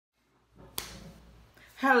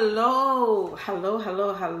Hello.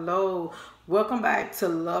 Welcome back to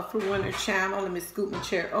Love for Winter channel. Let me scoot my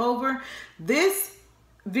chair over. This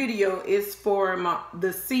video is for the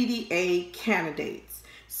CDA candidates.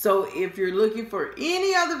 So if you're looking for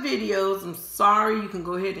any other videos, I'm sorry, you can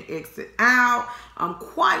go ahead and exit out. I'm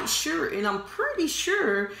quite sure, and I'm pretty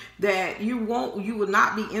sure that you will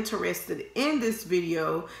not be interested in this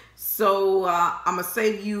video. So I'm gonna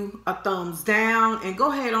save you a thumbs down and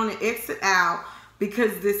go ahead on and exit out,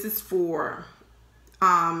 because this is for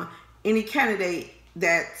any candidate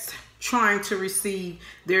that's trying to receive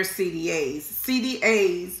their CDAs.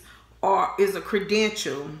 CDAs is a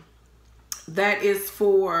credential that is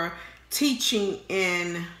for teaching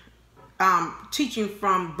teaching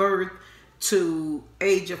from birth to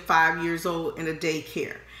age of 5 years old in a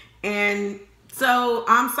daycare. And so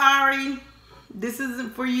I'm sorry, this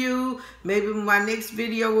isn't for you. Maybe my next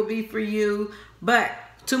video will be for you, but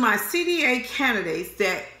to my CDA candidates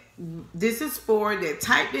that this is for, that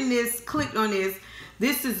typed in this, clicked on this,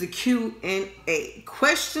 this is the Q&A,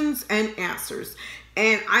 questions and answers.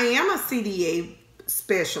 And I am a CDA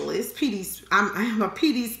specialist, I am a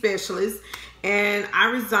PD specialist, and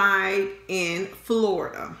I reside in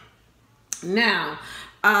Florida. Now,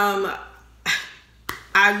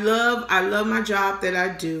 I love my job that I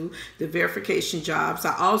do, the verification jobs.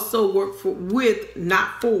 I also work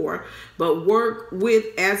work with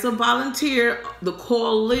as a volunteer, the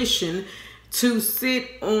coalition, to sit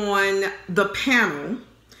on the panel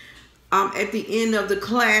at the end of the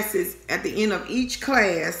classes, at the end of each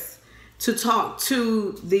class, to talk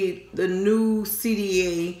to the new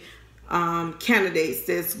CDA candidates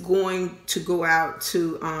that's going to go out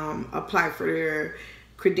to apply for their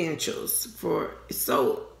credentials.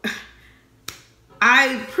 So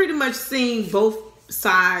I pretty much seen both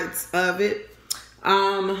sides of it,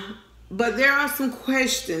 but there are some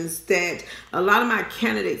questions that a lot of my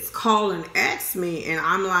candidates call and ask me, and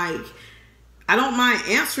I'm like, I don't mind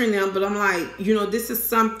answering them, but I'm like, this is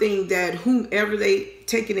something that whomever they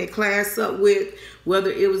taking their class up with,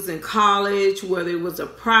 whether it was in college, whether it was a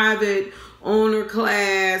private owner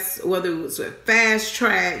class, whether it was a fast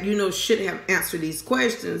track, should have answered these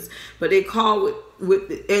questions. But they call with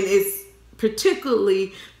and it's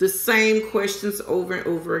particularly the same questions over and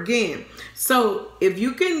over again. So if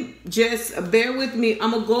you can just bear with me, I'm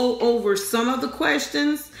gonna go over some of the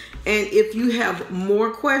questions, and if you have more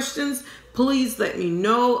questions, please let me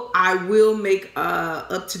know. I will make a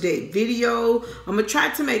up-to-date video. I'm gonna try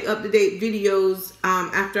to make up-to-date videos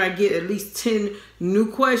after I get at least 10 new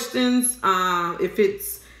questions.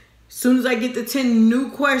 As soon as I get the 10 new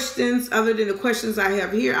questions, other than the questions I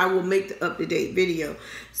have here, I will make the up-to-date video.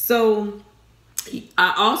 So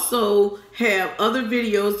I also have other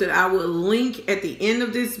videos that I will link at the end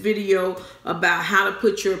of this video about how to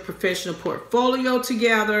put your professional portfolio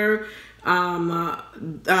together,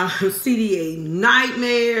 CDA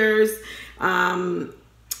nightmares,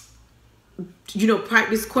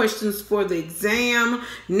 practice questions for the exam.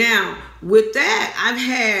 Now, with that, I've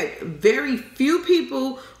had very few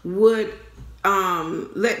people would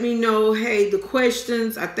let me know, hey, the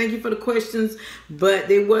questions, I thank you for the questions, but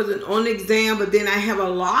they wasn't on the exam. But then I have a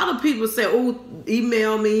lot of people say,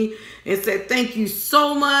 email me and say, thank you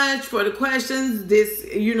so much for the questions. This,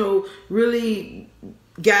 really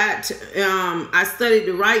got, I studied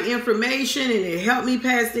the right information and it helped me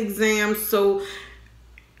pass the exam. So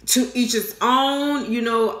to each his own.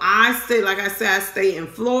 I stay, like I said, I stay in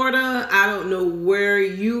Florida. I don't know where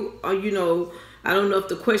you are, I don't know if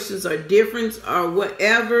the questions are different or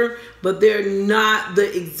whatever, but they're not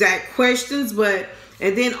the exact questions.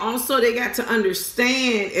 And then also they got to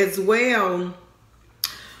understand as well,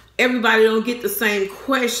 everybody don't get the same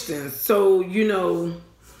questions. So,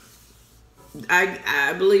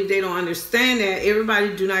 I believe they don't understand that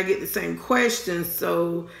everybody do not get the same questions.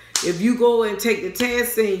 So if you go and take the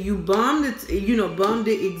test and you bum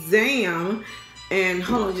the exam, and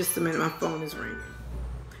hold on just a minute, my phone is ringing.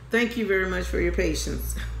 Thank you very much for your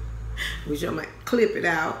patience. Which I might clip it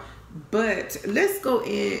out. But let's go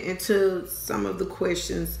into some of the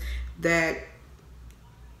questions that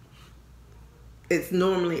it's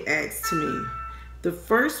normally asked to me. The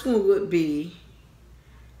first one would be,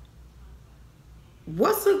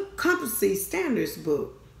 what's a competency standards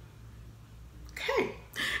book? Okay.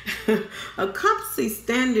 A competency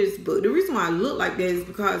standards book. The reason why I look like that is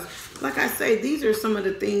because, like I say, these are some of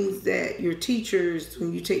the things that your teachers,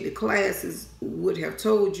 when you take the classes, would have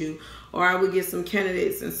told you. Or I would get some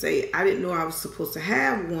candidates and say, I didn't know I was supposed to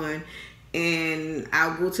have one. and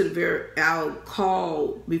I'll go to I'll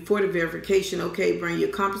call before the verification. Okay, bring your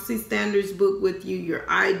competency standards book with you, your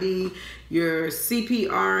ID, your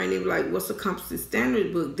CPR, and they're like, what's a competency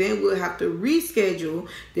standards book? Then we'll have to reschedule.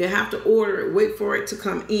 They'll have to order it, wait for it to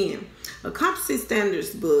come in. A competency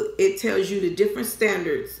standards book, it tells you the different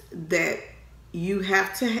standards that you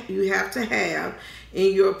have to have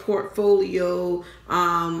in your portfolio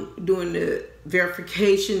during the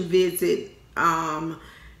verification visit,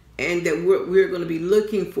 and that we're going to be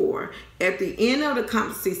looking for. At the end of the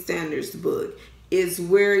competency standards book is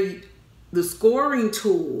where the scoring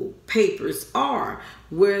tool papers are,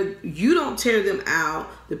 where you don't tear them out.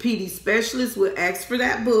 The PD specialist will ask for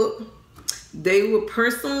that book. They will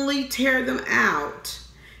personally tear them out,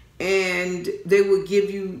 and they will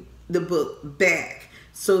give you the book back.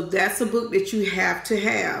 So that's a book that you have to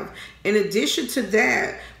have. In addition to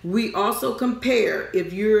that, we also compare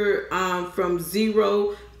if you're from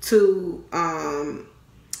zero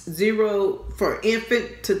for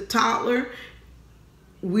infant to toddler.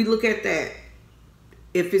 We look at that.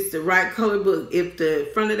 If it's the right color book, if the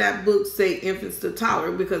front of that book say infants to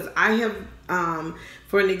toddler, because I have,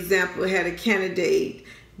 for an example, had a candidate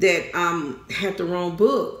that had the wrong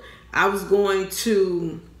book. I was going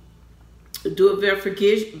to do a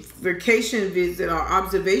verification visit or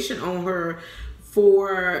observation on her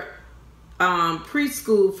for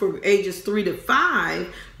preschool for ages 3 to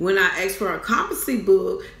 5. When I asked for a competency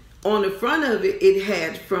book, on the front of it, it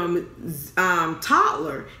had from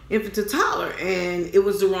toddler, infant to toddler, and it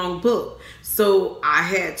was the wrong book. So I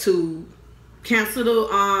had to cancel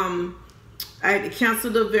the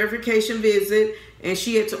verification visit, and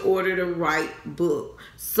she had to order the right book.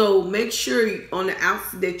 So make sure on the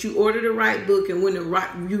outside that you order the right book, and when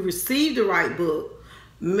you receive the right book,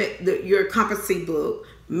 your competency book,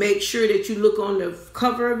 make sure that you look on the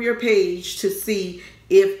cover of your page to see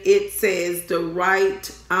if it says the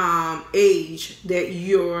right age that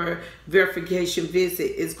your verification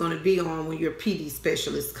visit is going to be on when your PD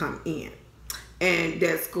specialists come in. And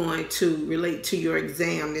that's going to relate to your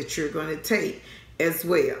exam that you're going to take as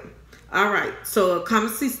well. All right, so a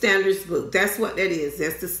competency standards book, that's what that is.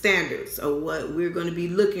 That's the standards of what we're going to be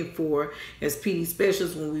looking for as PD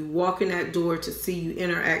specialists when we walk in that door to see you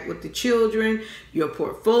interact with the children, your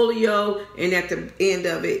portfolio, and at the end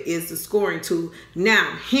of it is the scoring tool.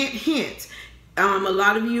 Now, hint, a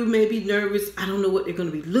lot of you may be nervous. I don't know what they're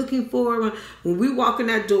going to be looking for. When we walk in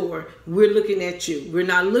that door, we're looking at you. We're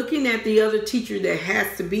not looking at the other teacher that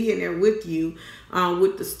has to be in there with you,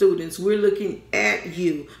 with the students. We're looking at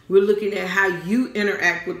you. We're looking at how you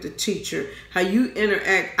interact with the teacher, how you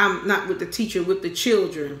interact, not with the teacher, with the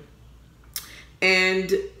children.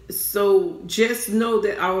 And so just know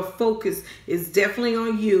that our focus is definitely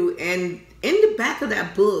on you. And in the back of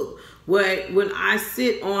that book, when I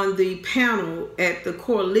sit on the panel at the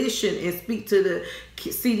coalition and speak to the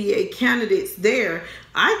CDA candidates there,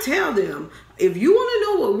 I tell them, if you want to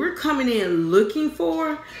know what we're coming in looking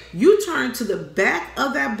for, you turn to the back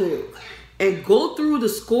of that book and go through the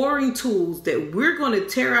scoring tools that we're going to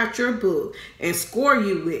tear out your book and score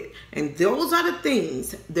you with. And those are the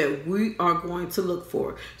things that we are going to look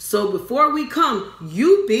for. So before we come,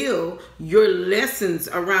 you build your lessons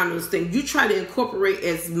around those things. You try to incorporate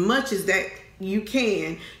as much as that you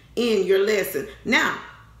can in your lesson. Now,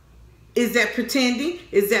 is that pretending?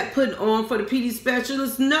 Is that putting on for the PD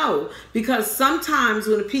specialist? No, because sometimes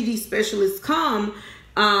when the PD specialists come,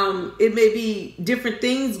 it may be different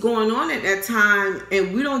things going on at that time,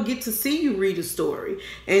 and we don't get to see you read a story.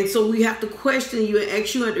 And so we have to question you and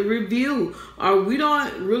ask you at the review, or we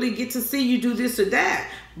don't really get to see you do this or that.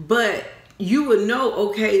 But you would know,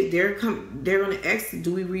 okay, they're going to ask,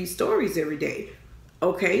 do we read stories every day?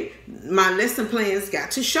 Okay, my lesson plans got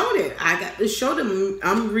to show that. I got to show them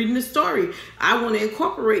I'm reading the story. I want to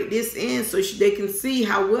incorporate this in so they can see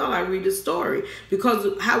how well I read the story. Because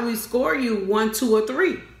how we score you, 1, 2, or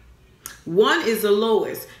 3. 1 is the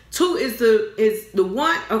lowest. 2 is the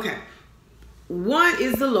 1. Okay, 1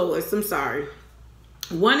 is the lowest. I'm sorry.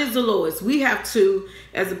 1 is the lowest. We have to,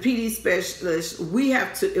 as a PD specialist, we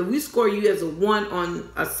have to, if we score you as a 1 on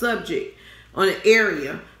a subject, on an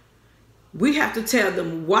area, we have to tell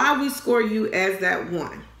them why we score you as that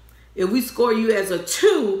 1. If we score you as a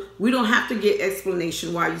 2, we don't have to get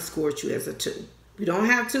explanation why you scored you as a 2. We don't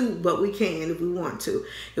have to, but we can if we want to.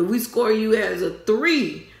 If we score you as a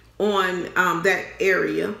 3 on that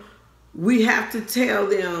area, we have to tell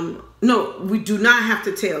them, no, we do not have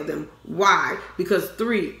to tell them why, because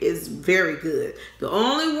 3 is very good. The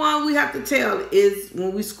only one we have to tell is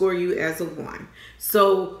when we score you as a 1.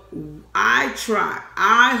 So I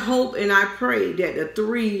hope and I pray that the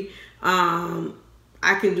 3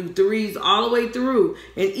 I can do 3s all the way through.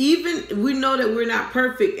 And even, we know that we're not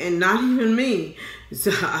perfect, and not even me.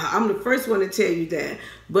 So I'm the first one to tell you that.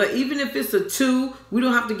 But even if it's a 2, we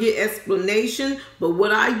don't have to get explanation. But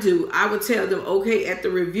what I do, I would tell them, okay, at the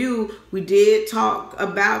review, we did talk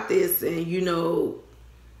about this, and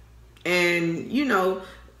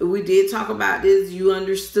we did talk about this. You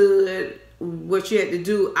understood what you had to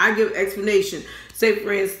do. I give explanation. Say,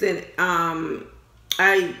 for instance,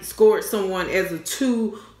 I scored someone as a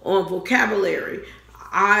 2 on vocabulary.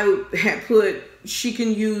 I had put, she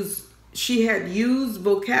had used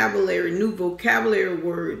vocabulary, new vocabulary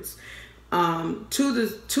words to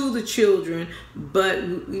the children, but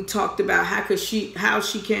we talked about how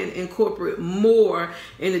she can incorporate more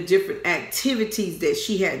in the different activities that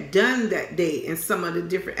she had done that day, and some of the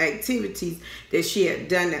different activities that she had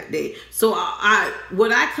done that day. So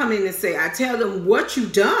what I come in and say, I tell them what you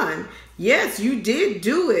done. Yes, you did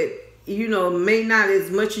do it. May not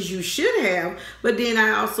as much as you should have, but then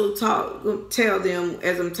I also tell them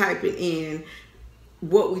as I'm typing in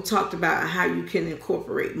what we talked about and how you can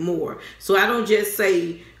incorporate more. So I don't just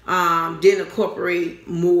say then incorporate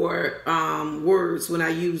more words when I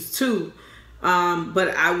use 2, but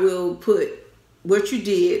I will put what you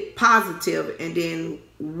did, positive, and then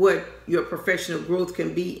what your professional growth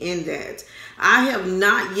can be in that. I have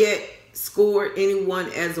not yet scored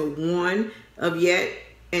anyone as a 1 of yet,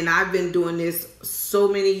 and I've been doing this so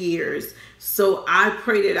many years. So I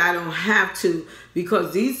pray that I don't have to,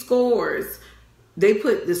 because these scores, they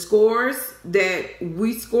put the scores that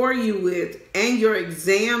we score you with and your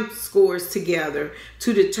exam scores together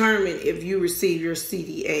to determine if you receive your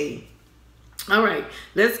CDA. All right,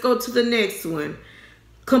 let's go to the next one.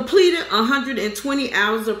 Completed 120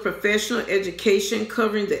 hours of professional education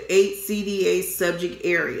covering the 8 CDA subject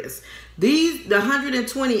areas. The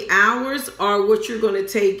 120 hours are what you're going to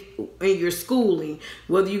take in your schooling.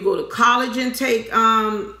 Whether you go to college and take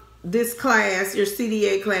this class, your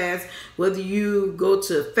CDA class, whether you go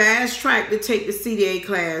to fast track to take the CDA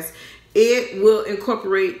class, it will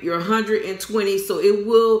incorporate your 120. So it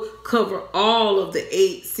will cover all of the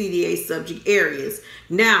 8 CDA subject areas.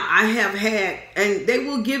 Now, I have had, and they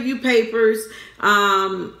will give you papers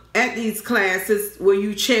at these classes where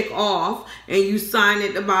you check off and you sign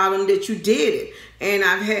at the bottom that you did it. And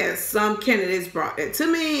I've had some candidates brought that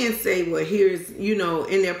to me and say, well, here's,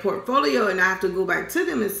 in their portfolio. And I have to go back to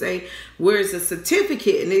them and say, where's the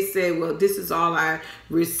certificate? And they say, well, this is all I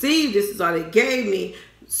received. This is all they gave me.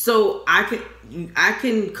 So I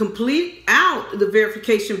can complete out the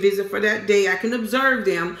verification visit for that day. I can observe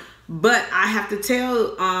them, but I have to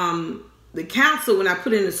tell the council when I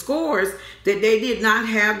put in the scores that they did not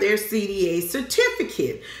have their CDA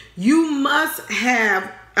certificate. You must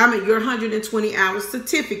have, your 120 hour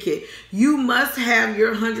certificate. You must have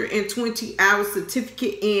your 120 hour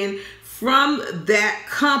certificate in from that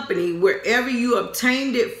company, wherever you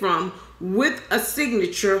obtained it from, with a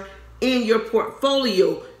signature in your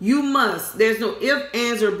portfolio. You must. There's no ifs,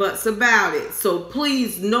 ands, or buts about it. So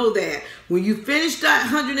please know that when you finish that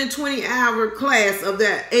 120 hour class of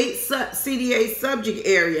that 8 CDA subject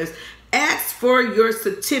areas, ask for your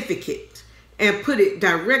certificate and put it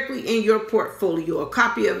directly in your portfolio, a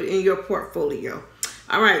copy of it in your portfolio.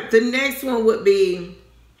 All right, the next one would be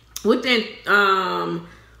within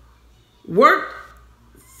work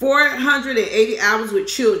 480 hours with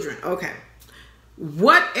children. Okay.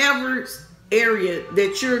 Whatever area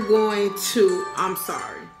that you're going to,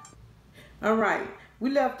 all right,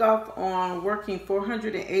 we left off on working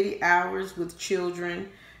 480 hours with children.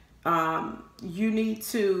 You need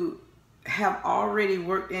to have already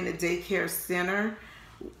worked in a daycare center,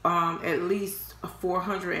 at least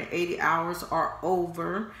 480 hours or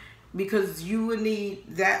over, because you would need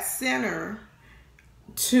that center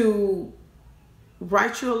to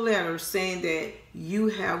write you a letter saying that you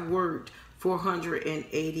have worked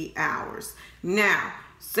 480 hours. Now,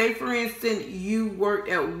 say for instance, you worked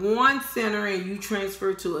at one center and you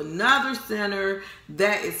transfer to another center,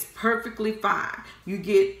 that is perfectly fine.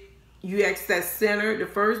 You ask that center, the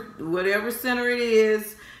first, whatever center it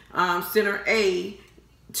is, center A,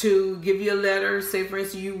 to give you a letter. Say for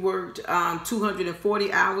instance, you worked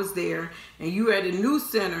 240 hours there, and you're at a new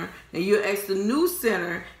center, and you ask the new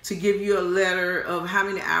center to give you a letter of how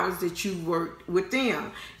many hours that you worked with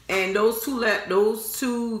them. And those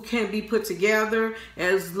two can be put together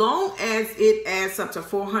as long as it adds up to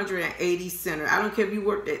 480 centers. I don't care if you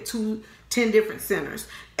worked at 10 different centers.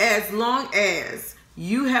 As long as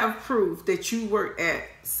you have proof that you worked at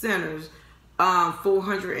centers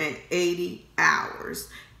 480 hours.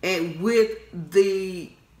 And with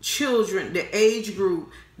the children, the age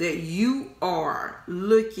group that you are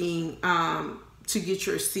looking to get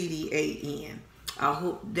your CDA in. I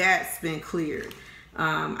hope that's been cleared.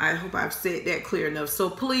 I hope I've said that clear enough. So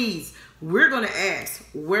please, we're going to ask,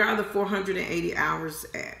 where are the 480 hours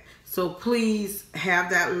at? So please have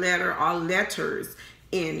that letter or letters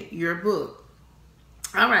in your book.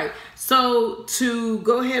 All right. So to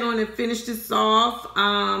go ahead on and finish this off,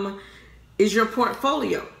 is your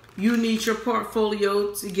portfolio. You need your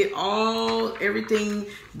portfolio to get everything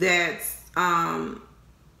that's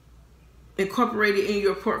incorporated in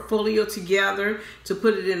your portfolio together, to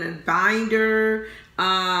put it in a binder.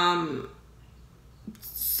 Some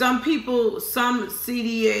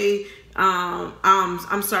CDA,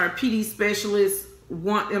 PD specialists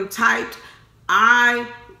want them typed. I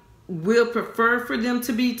will prefer for them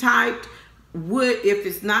to be typed. If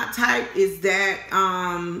it's not typed, is that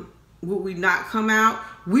would we not come out?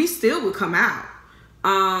 We still would come out.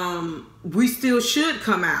 We still should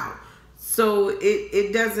come out. So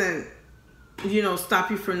it doesn't,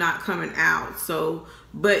 stop you from not coming out. So,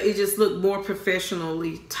 but it just looked more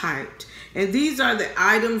professionally typed. And these are the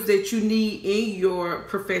items that you need in your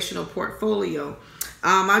professional portfolio.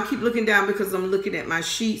 I keep looking down because I'm looking at my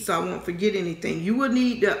sheet so I won't forget anything. You will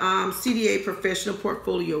need the CDA professional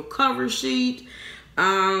portfolio cover sheet.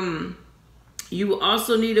 You will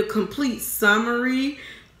also need a complete summary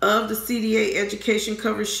of the CDA education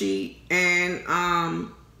cover sheet, and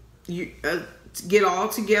get all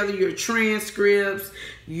together your transcripts,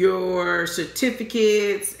 your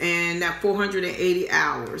certificates, and that 480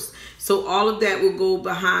 hours. So all of that will go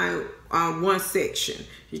behind one section.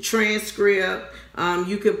 Your transcript,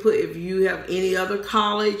 you can put, if you have any other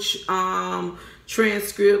college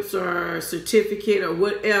transcripts or certificate or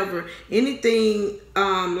whatever, anything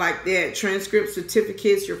like that, transcript,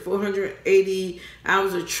 certificates, your 480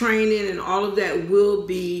 hours of training, and all of that will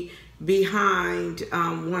be behind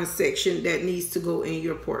one section that needs to go in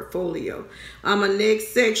your portfolio. A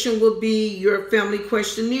next section will be your family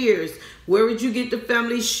questionnaires. Where would you get the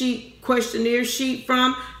family questionnaire sheet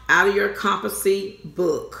from? Out of your competency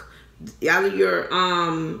book, out of your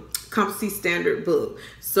competency standard book.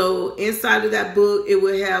 So inside of that book, it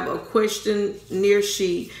will have a questionnaire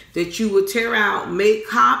sheet that you would tear out, make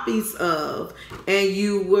copies of, and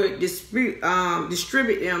you would distribute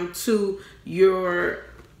them to your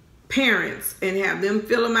parents and have them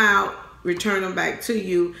fill them out, return them back to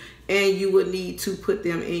you, and you would need to put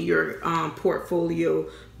them in your portfolio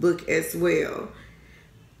book as well.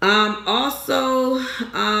 After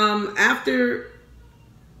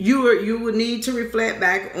you would need to reflect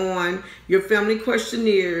back on your family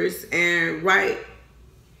questionnaires and write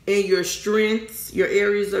in your strengths, your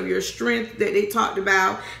areas of your strength that they talked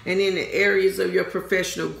about, and in the areas of your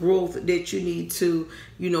professional growth that you need to,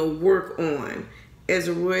 work on. As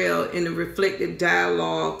well, in the reflective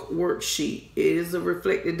dialogue worksheet. It is a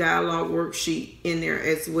reflective dialogue worksheet in there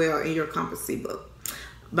as well in your competency book,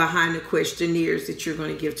 behind the questionnaires that you're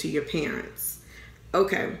going to give to your parents.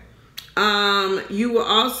 Okay. You will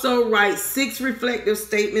also write 6 reflective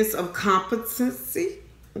statements of competency.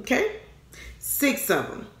 Okay. 6 of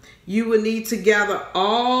them. You will need to gather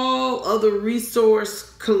all of the resource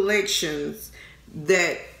collections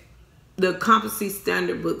that the competency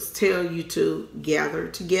standard books tell you to gather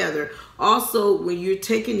together. Also, when you're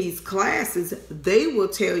taking these classes, they will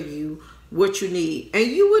tell you what you need. And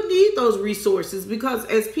you would need those resources because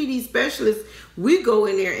as PD specialists, we go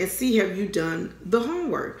in there and see, have you done the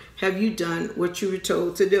homework? Have you done what you were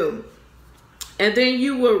told to do? And then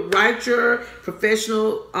you will write your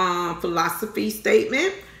professional philosophy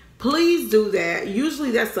statement. Please do that.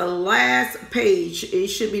 Usually that's the last page. It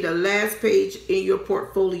should be the last page in your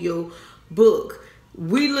portfolio book.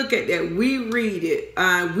 We look at that. We read it.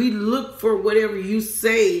 We look for whatever you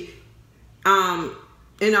say in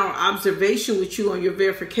our observation with you on your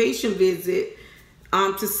verification visit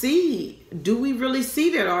to see, do we really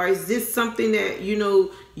see that? Or is this something that,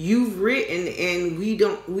 you've written and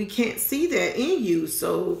we can't see that in you?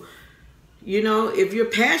 So, if you're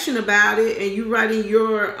passionate about it and you write in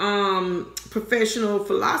your professional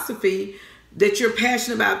philosophy that you're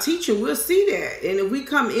passionate about teaching, we'll see that. And if we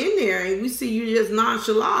come in there and we see you just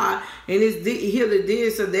nonchalant and it's either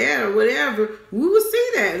this or that or whatever, we will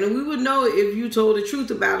see that. And we would know if you told the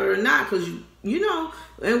truth about it or not, because,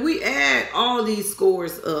 and we add all these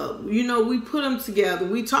scores up. We put them together.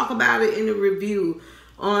 We talk about it in the review,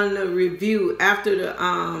 after the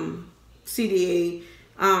CDA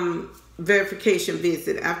verification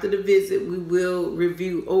visit. After the visit, we will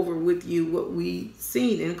review over with you what we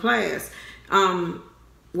seen in class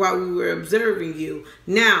while we were observing you.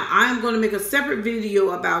 Now, I'm going to make a separate video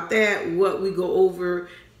about that, what we go over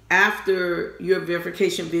after your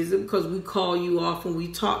verification visit, because we call you off and we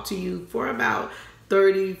talk to you for about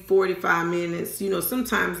 30, 45 minutes,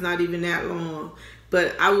 sometimes not even that long.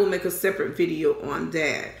 But I will make a separate video on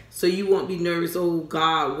that. So you won't be nervous. Oh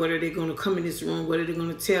God, what are they going to come in this room? What are they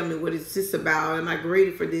going to tell me? What is this about? Am I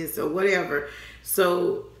graded for this or whatever?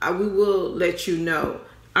 So we will let you know.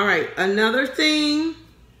 All right. Another thing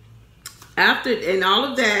after and all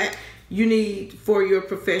of that, you need for your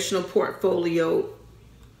professional portfolio,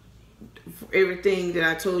 everything that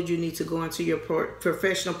I told you need to go into your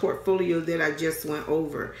professional portfolio that I just went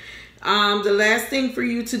over. The last thing for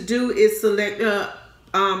you to do is select a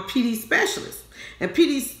PD specialist. And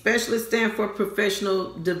PD specialist stand for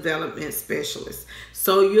Professional Development Specialist.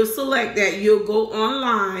 So you'll select that. You'll go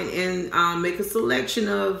online and make a selection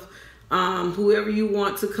of whoever you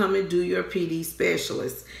want to come and do your PD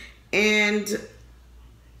specialist. And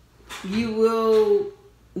you will,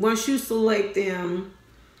 once you select them,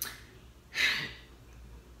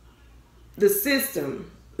 the system,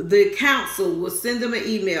 the council will send them an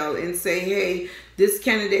email and say, hey, this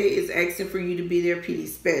candidate is asking for you to be their PD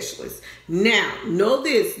specialist. Now, know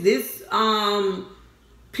this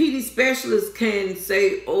PD specialist can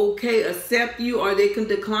say, okay, accept you, or they can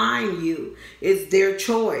decline you. It's their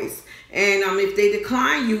choice. And if they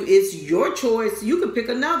decline you, it's your choice. You can pick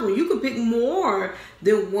another one. You can pick more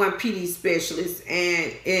than one PD specialist.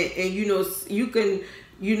 And you can,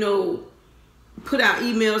 put out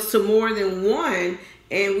emails to more than one.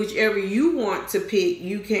 And whichever you want to pick,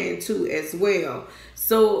 you can too as well.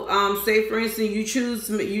 So say for instance,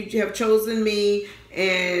 you have chosen me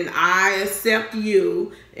and I accept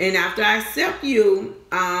you. And after I accept you,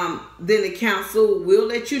 then the council will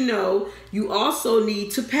let you know you also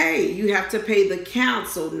need to pay. You have to pay the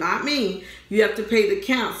council, not me. You have to pay the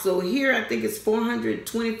council. Here, I think it's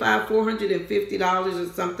 $425, $450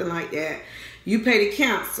 or something like that. You pay the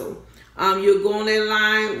council. You'll go on their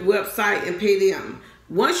line website and pay them.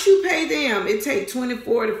 Once you pay them, it takes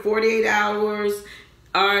 24 to 48 hours,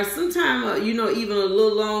 or sometimes, even a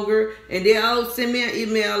little longer. And they'll send me an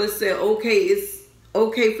email and say, okay, it's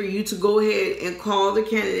okay for you to go ahead and call the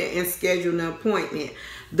candidate and schedule an appointment.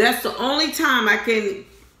 That's the only time I can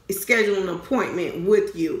schedule an appointment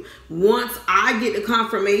with you. Once I get the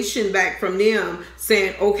confirmation back from them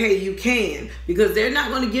saying, okay, you can, because they're not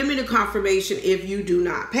going to give me the confirmation if you do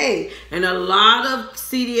not pay. And a lot of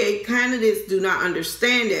CDA candidates do not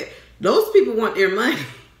understand that. Those people want their money.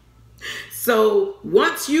 So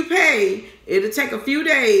once you pay, it'll take a few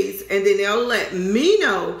days and then they'll let me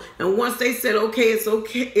know. And once they said, okay, it's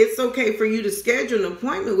okay for you to schedule an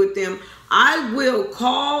appointment with them, I will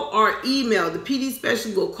call or email. The PD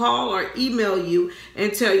specialist will call or email you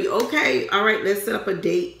and tell you, okay, all right, let's set up a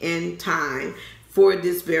date and time for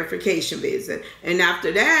this verification visit. And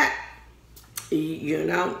after that,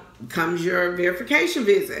 comes your verification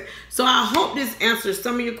visit. So I hope this answers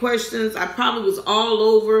some of your questions. I probably was all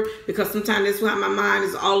over, because sometimes that's why my mind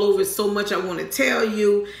is all over so much I want to tell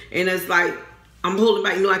you. And it's like, I'm holding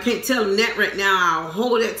back. I can't tell them that right now. I'll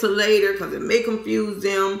hold it till later because it may confuse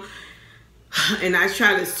them. And I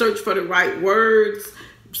try to search for the right words.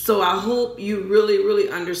 So I hope you really, really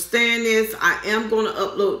understand this. I am going to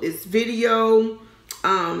upload this video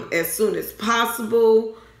as soon as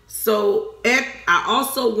possible. So I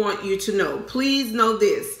also want you to know, please know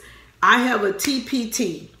this. I have a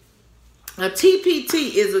TPT. A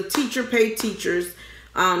TPT is a teacher pay teachers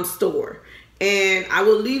store. And I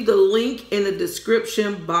will leave the link in the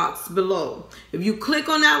description box below. If you click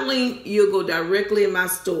on that link, you'll go directly in my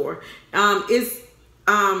store. It's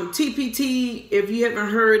TPT, if you haven't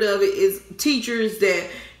heard of it, is teachers that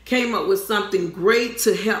came up with something great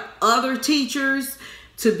to help other teachers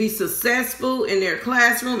to be successful in their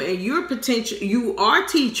classroom. And you are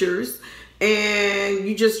teachers and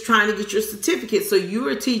you're just trying to get your certificate. So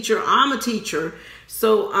you're a teacher, I'm a teacher.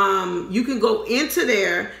 So you can go into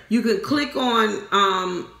there, you can click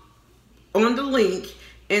on the link,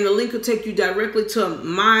 and the link will take you directly to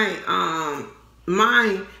my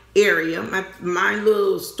area, my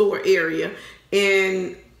little store area.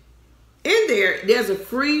 And in there's a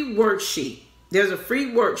free worksheet. There's a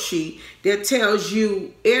free worksheet that tells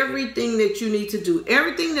you everything that you need to do.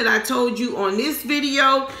 Everything that I told you on this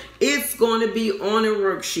video, it's going to be on a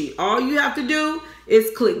worksheet. All you have to do is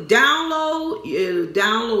click download. It'll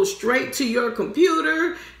download straight to your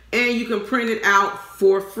computer, and you can print it out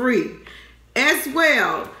for free. As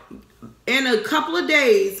well, in a couple of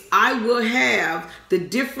days, I will have the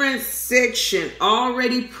different section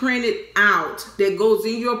already printed out that goes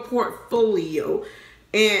in your portfolio,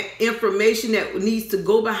 and information that needs to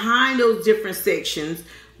go behind those different sections,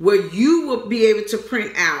 where you will be able to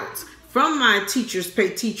print out from my Teachers Pay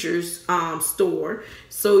Teachers store.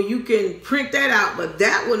 So you can print that out, but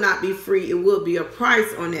that will not be free. It will be a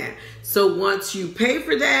price on that. So once you pay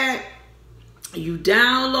for that, you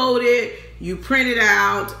download it, you print it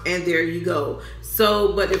out, and there you go.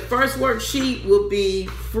 So, but the first worksheet will be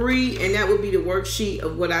free, and that will be the worksheet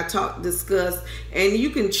of what I discussed. And you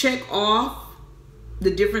can check off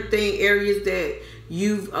the different areas that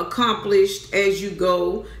you've accomplished as you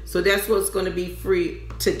go. So that's what's going to be free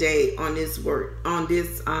today on this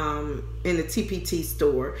in the TPT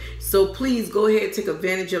store. So please go ahead and take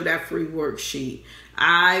advantage of that free worksheet.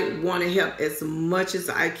 I want to help as much as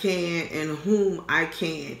I can and whom I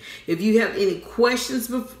can. If you have any questions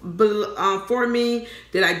for me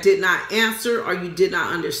that I did not answer or you did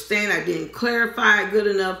not understand, I didn't clarify it good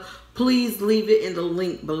enough, please leave it in the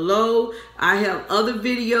link below. I have other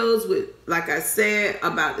videos with, like I said,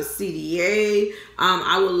 about the CDA.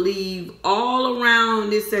 I will leave all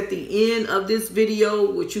around this at the end of this video,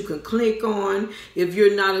 which you can click on. If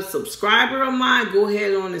you're not a subscriber of mine, go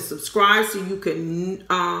ahead on and subscribe so you can,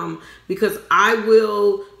 because I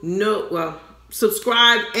will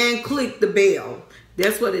subscribe and click the bell.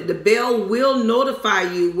 That's what the bell will notify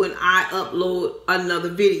you when I upload another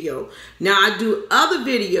video. Now I do other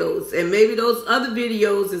videos, and maybe those other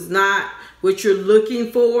videos is not what you're looking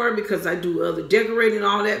for, because I do other decorating,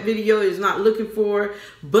 all that video is not looking for.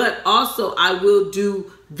 But also I will do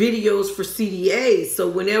videos for CDA. So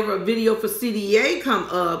whenever a video for CDA come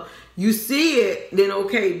up, you see it, then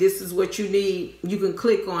okay, this is what you need. You can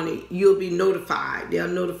click on it. You'll be notified. They'll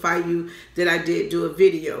notify you that I did do a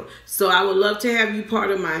video. So I would love to have you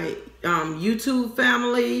part of my YouTube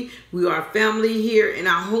family. We are family here, and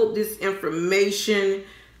I hope this information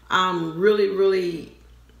really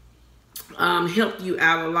helped you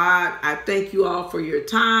out a lot. I thank you all for your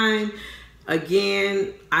time.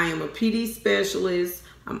 Again, I am a PD specialist.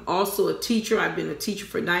 I'm also a teacher. I've been a teacher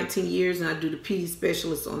for 19 years, and I do the PD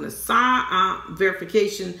specialist on the side,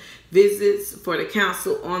 verification visits for the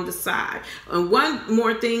council on the side. And one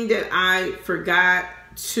more thing that I forgot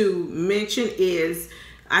to mention is,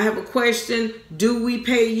 I have a question. Do we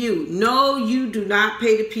pay you? No, you do not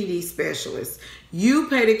pay the PD specialist. You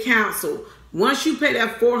pay the council. Once you pay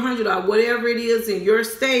that $400 or whatever it is in your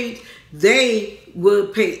state, they will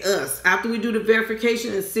pay us. After we do the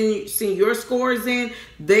verification and send your scores in,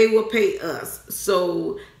 they will pay us.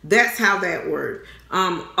 So that's how that works.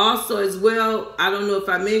 Also as well, I don't know if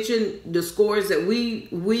I mentioned the scores that we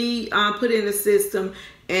put in the system,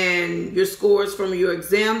 and your scores from your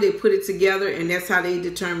exam, they put it together, and that's how they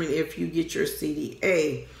determine if you get your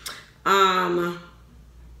CDA.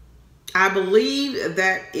 I believe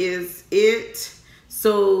that is it.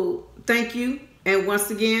 So thank you. And once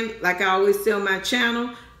again, like I always tell my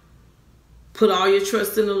channel, put all your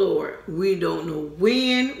trust in the Lord. We don't know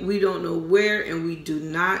when, we don't know where, and we do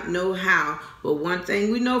not know how. But one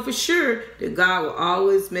thing we know for sure, that God will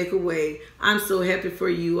always make a way. I'm so happy for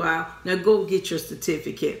you all. Now go get your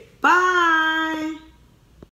certificate. Bye.